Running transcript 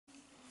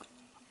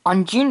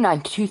On June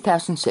 9,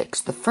 2006,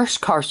 the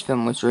first Cars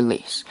film was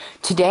released.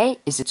 Today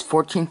is its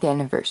 14th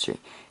anniversary,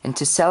 and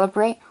to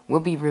celebrate, we'll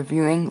be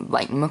reviewing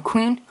Lightning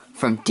McQueen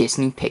from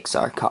Disney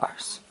Pixar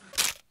Cars.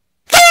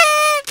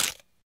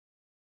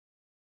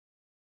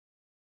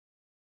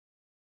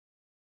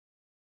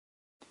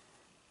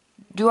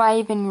 Do I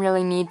even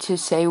really need to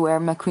say where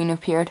McQueen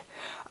appeared?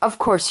 Of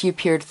course, he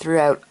appeared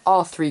throughout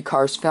all three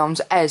Cars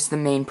films as the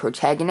main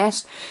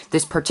protagonist.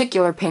 This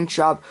particular paint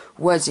job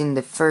was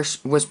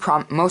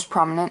most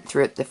prominent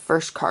throughout the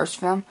first Cars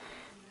film.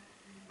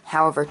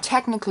 However,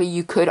 technically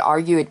you could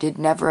argue it did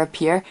never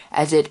appear,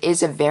 as it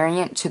is a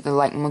variant to the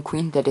Lightning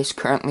McQueen that is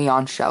currently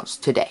on shelves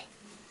today.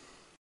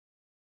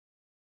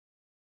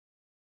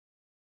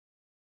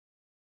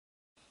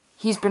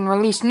 He's been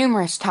released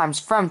numerous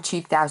times from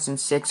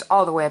 2006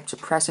 all the way up to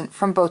present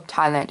from both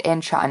Thailand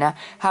and China.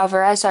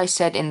 However, as I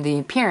said in the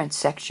appearance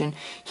section,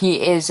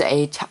 he is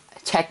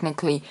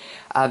technically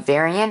a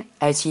variant,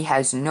 as he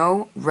has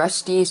no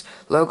Rust-Eze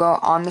logo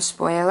on the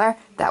spoiler.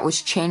 That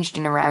was changed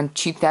in around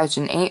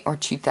 2008 or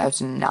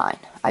 2009,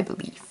 I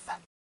believe.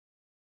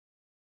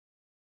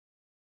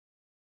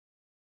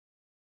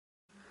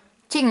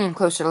 Taking a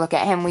closer look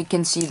at him, we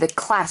can see the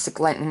classic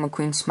Lightning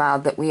McQueen smile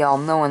that we all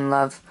know and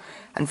love.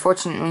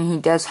 Unfortunately, he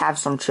does have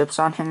some chips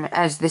on him,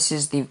 as this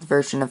is the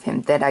version of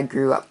him that I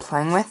grew up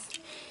playing with.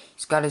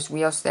 He's got his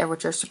wheels there,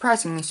 which are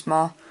surprisingly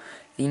small.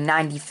 The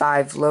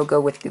 95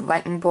 logo with the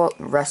lightning bolt,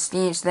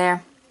 Rust-Eze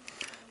there.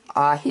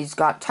 He's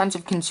got tons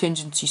of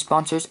contingency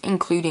sponsors,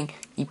 including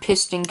the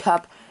Piston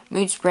Cup,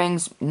 Mood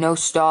Springs, No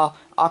Stall,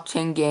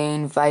 Octane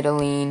Gain,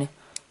 Vitaline,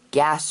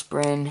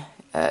 Gasprin,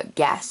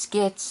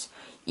 Gaskets,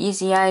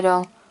 Easy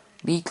Idle,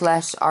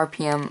 Leakless,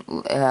 RPM,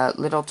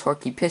 Little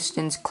Torquey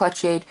Pistons,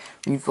 Clutch Aid,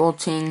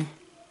 Revolting,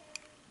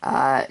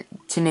 to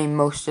name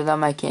most of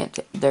them. I can't.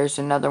 There's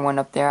another one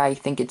up there. I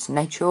think it's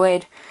Nitro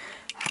Aid.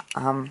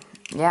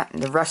 Yeah,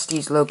 the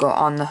Rust-Eze logo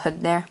on the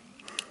hood there.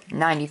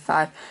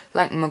 95.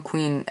 Lightning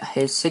McQueen,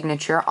 his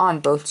signature on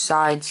both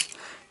sides.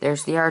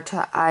 There's the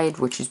R-Tide,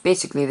 which is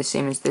basically the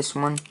same as this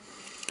one.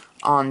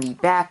 On the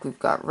back, we've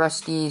got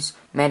Rust-Eze,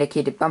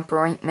 medicated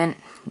bumper ointment,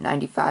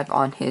 95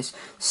 on his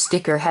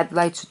sticker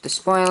headlights with the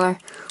spoiler,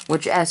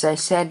 which, as I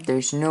said,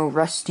 there's no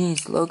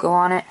Rust-Eze logo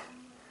on it.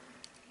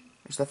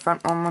 There's the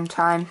front one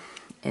time,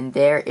 and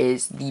there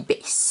is the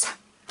base.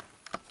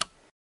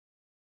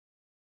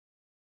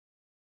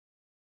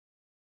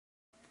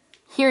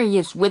 Here he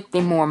is with the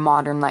more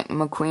modern Lightning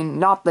McQueen,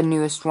 not the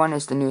newest one,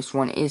 as the newest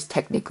one is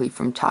technically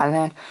from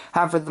Thailand.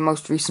 However, the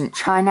most recent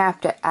China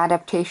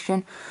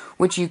adaptation,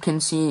 which you can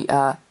see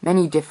a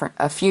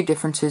few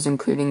differences,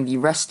 including the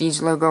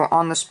Rust-Eze logo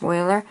on the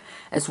spoiler,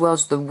 as well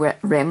as the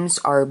rims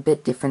are a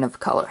bit different of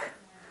color.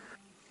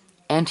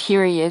 And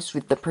here he is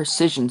with the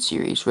Precision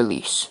Series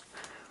release.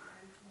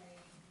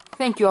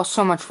 Thank you all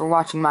so much for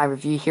watching my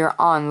review here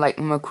on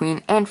Lightning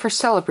McQueen and for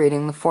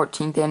celebrating the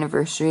 14th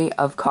anniversary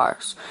of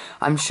Cars.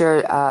 I'm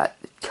sure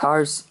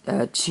Cars,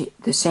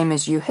 the same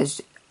as you,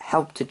 has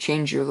helped to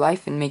change your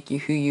life and make you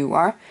who you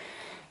are.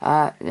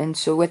 And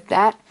so with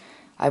that,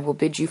 I will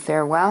bid you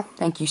farewell.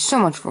 Thank you so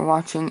much for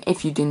watching.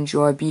 If you did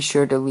enjoy, be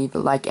sure to leave a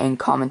like and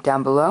comment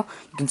down below.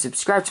 You can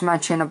subscribe to my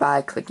channel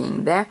by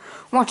clicking there.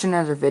 Watch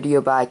another video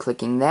by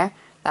clicking there.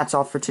 That's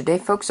all for today,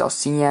 folks. I'll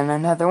see you in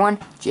another one.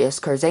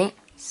 JS Cars 8.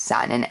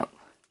 Signing out.